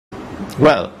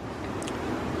Well,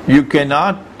 you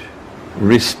cannot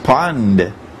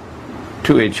respond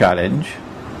to a challenge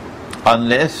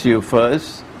unless you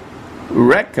first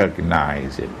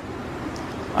recognize it,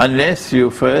 unless you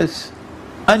first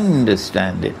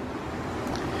understand it.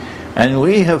 And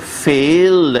we have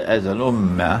failed as an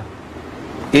ummah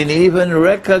in even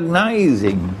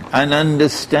recognizing and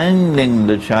understanding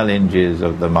the challenges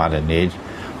of the modern age.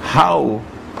 How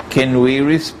can we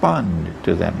respond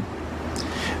to them?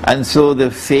 And so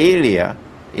the failure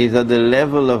is at the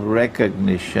level of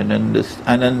recognition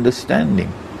and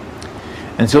understanding.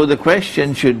 And so the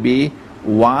question should be,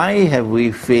 why have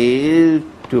we failed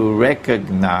to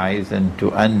recognize and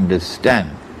to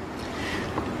understand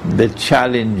the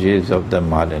challenges of the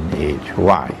modern age?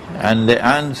 Why? And the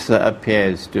answer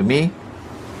appears to me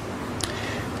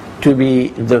to be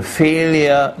the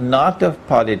failure not of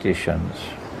politicians,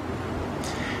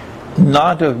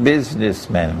 not of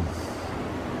businessmen.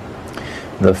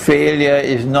 The failure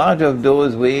is not of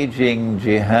those waging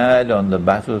jihad on the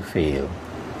battlefield.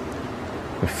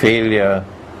 The failure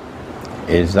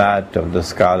is that of the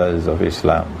scholars of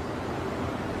Islam.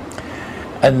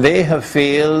 And they have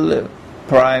failed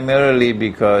primarily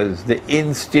because the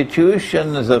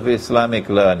institutions of Islamic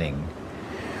learning,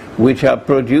 which are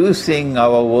producing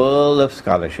our world of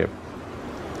scholarship,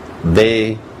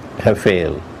 they have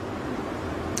failed.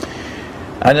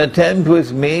 An attempt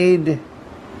was made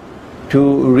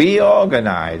to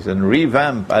reorganize and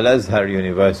revamp Al-Azhar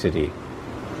University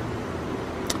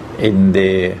in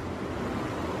the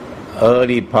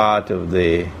early part of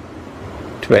the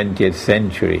 20th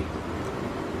century.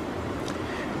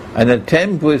 An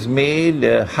attempt was made,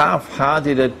 a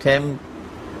half-hearted attempt,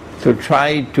 to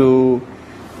try to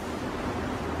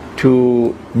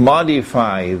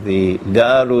modify the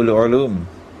Darul Ulum.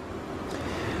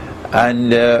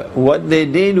 And what they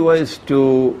did was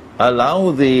to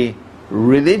allow the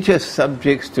religious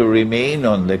subjects to remain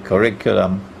on the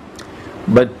curriculum,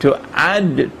 but to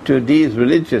add to these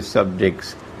religious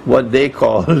subjects what they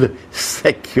called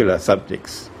secular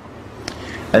subjects.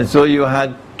 And so you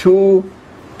had two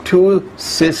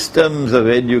systems of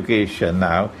education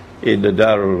now in the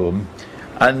Darul Ulum,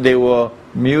 and they were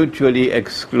mutually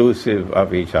exclusive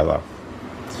of each other.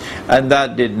 And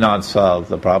that did not solve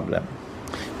the problem,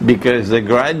 because the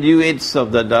graduates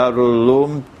of the Darul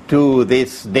Ulum to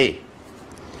this day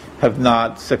have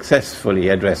not successfully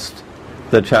addressed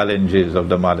the challenges of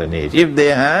the modern age. If they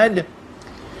had,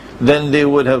 then they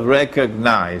would have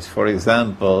recognized, for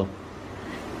example,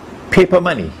 paper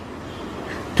money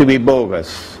to be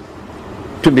bogus,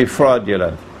 to be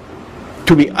fraudulent,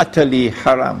 to be utterly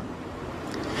haram.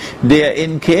 They are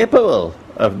incapable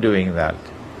of doing that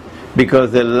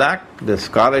because they lack the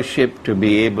scholarship to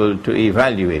be able to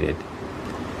evaluate it.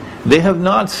 They have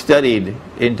not studied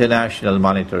international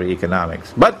monetary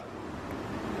economics. But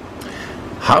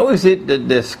how is it that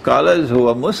the scholars who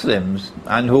are Muslims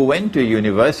and who went to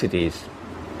universities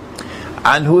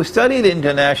and who studied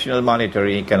international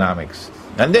monetary economics,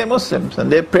 and they're Muslims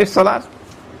and they pray Salat,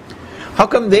 how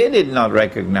come they did not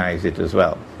recognize it as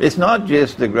well? It's not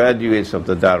just the graduates of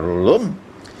the Darul Ulum,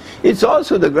 it's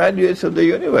also the graduates of the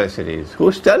universities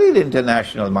who studied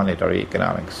international monetary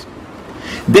economics.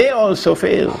 They also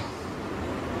fail.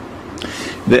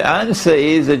 The answer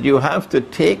is that you have to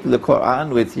take the Quran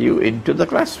with you into the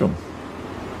classroom.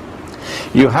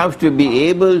 You have to be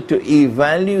able to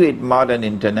evaluate modern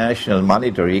international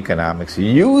monetary economics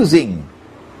using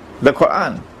the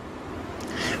Quran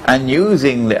and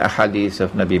using the ahadith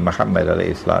of Nabi Muhammad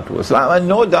alayhi salatu wasalam. And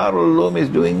no Darul Ulum is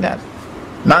doing that.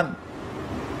 None.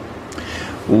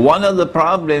 One of the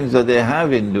problems that they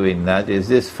have in doing that is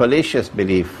this fallacious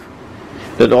belief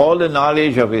that all the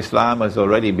knowledge of Islam has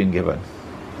already been given.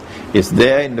 It's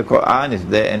there in the Quran, it's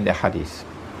there in the hadith.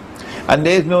 And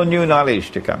there's no new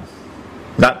knowledge to come.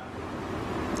 None.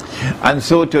 And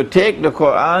so to take the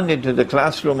Quran into the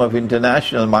classroom of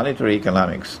international monetary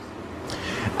economics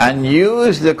and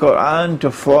use the Quran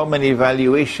to form an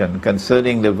evaluation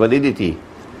concerning the validity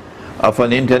of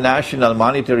an international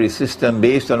monetary system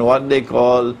based on what they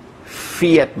call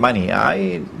fiat money.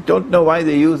 I don't know why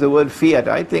they use the word fiat.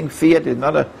 I think fiat is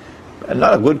not a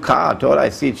good car at all. I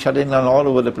see it shutting down all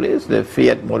over the place, the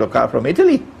Fiat motor car from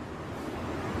Italy.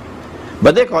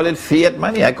 But they call it fiat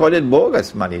money. I call it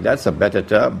bogus money. That's a better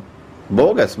term.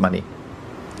 Bogus money.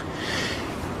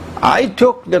 I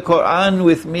took the Quran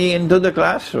with me into the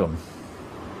classroom.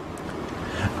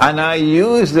 And I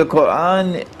used the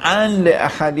Quran and the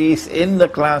ahadith in the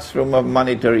classroom of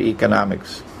monetary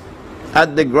economics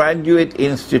at the Graduate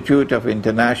Institute of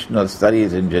International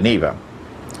Studies in Geneva.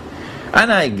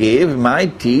 And I gave my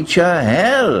teacher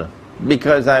hell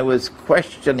because I was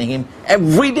questioning him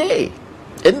every day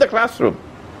in the classroom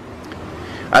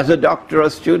as a doctoral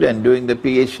student doing the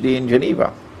PhD in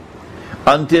Geneva,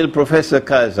 until Professor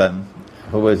Kazan,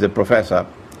 who was a professor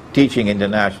teaching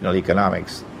international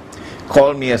economics,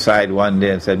 called me aside one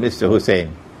day and said, "Mr.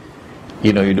 Hussein,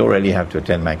 you know, you don't really have to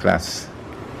attend my class."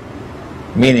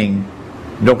 Meaning,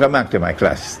 don't come back to my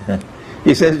class.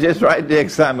 He says, "Just write the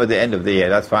exam at the end of the year,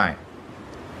 that's fine."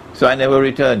 So I never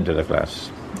returned to the class.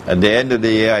 At the end of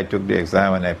the year, I took the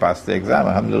exam and I passed the exam,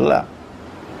 alhamdulillah.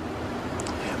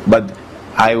 But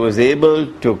I was able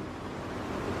to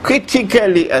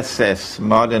critically assess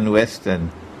modern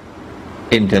Western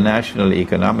international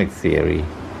economic theory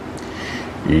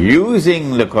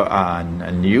using the Quran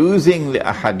and using the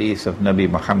ahadith of Nabi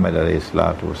Muhammad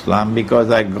ﷺ, because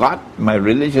I got my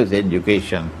religious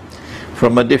education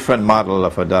from a different model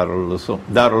of a Darul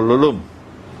Ulum.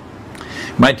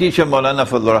 My teacher Maulana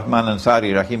Fadlur Rahman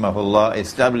Ansari rahimahullah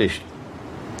established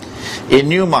a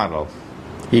new model.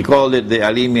 He called it the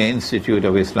Alimia Institute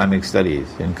of Islamic Studies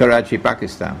in Karachi,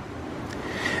 Pakistan.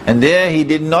 And there he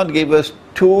did not give us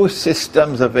two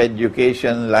systems of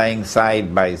education lying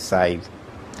side by side.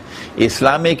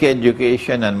 Islamic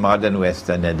education and modern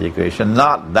Western education,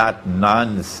 not that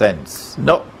nonsense.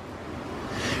 No.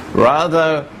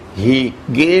 Rather, he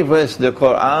gave us the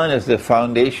Quran as the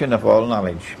foundation of all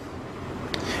knowledge.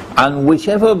 And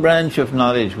whichever branch of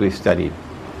knowledge we studied,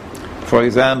 for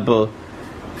example,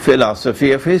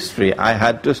 philosophy of history, I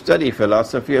had to study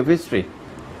philosophy of history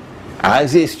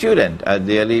as a student at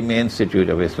the Alimia Institute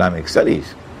of Islamic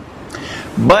Studies.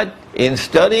 But in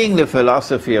studying the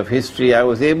philosophy of history, I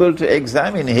was able to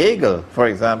examine Hegel, for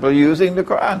example, using the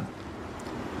Quran.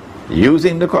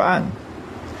 Using the Quran.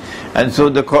 And so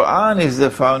the Quran is the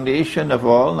foundation of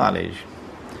all knowledge.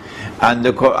 And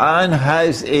the Quran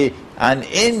has an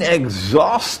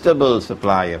inexhaustible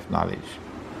supply of knowledge.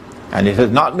 And it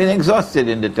has not been exhausted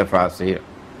in the tafasir.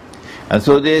 And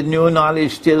so there is new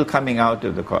knowledge still coming out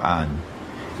of the Quran.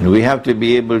 And we have to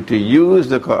be able to use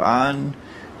the Quran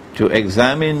to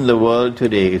examine the world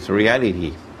today, its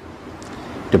reality,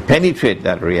 to penetrate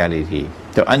that reality,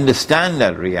 to understand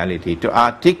that reality, to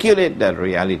articulate that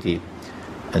reality,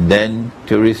 and then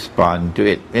to respond to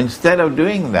it. Instead of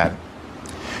doing that,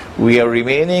 we are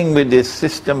remaining with this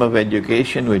system of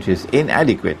education which is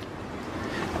inadequate.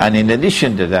 And in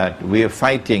addition to that, we are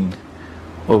fighting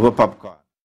over popcorn.